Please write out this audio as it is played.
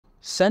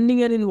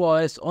Sending an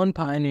invoice on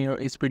Pioneer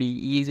is pretty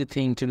easy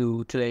thing to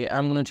do today.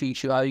 I'm going to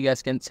teach you how you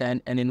guys can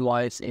send an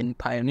invoice in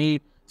Pioneer.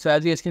 So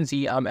as you guys can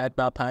see, I'm at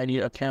my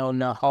Pioneer account.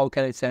 Now, how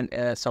can I send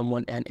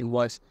someone an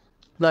invoice?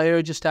 Now here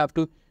you just have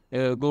to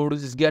go to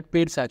this get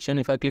paid section.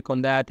 If I click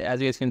on that,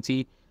 as you guys can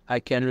see, I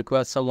can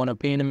request someone a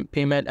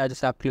payment. I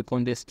just have to click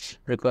on this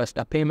request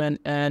a payment,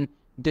 and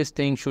this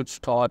thing should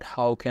start.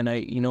 How can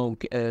I,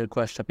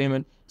 request a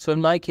payment? So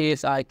in my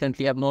case, I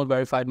currently have not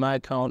verified my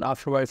account.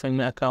 After verifying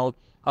my account,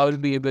 I will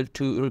be able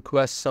to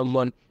request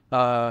someone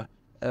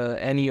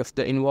any of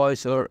the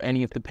invoice or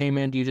any of the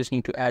payment. You just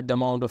need to add the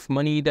amount of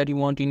money that you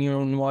want in your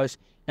invoice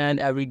and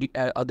every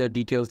other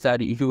details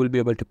that you will be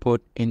able to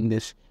put in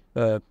this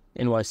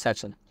invoice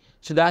section.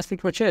 So that's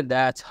pretty much it.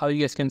 That's how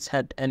you guys can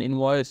set an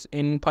invoice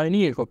in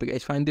Pioneer. Hope you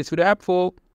guys find this video helpful.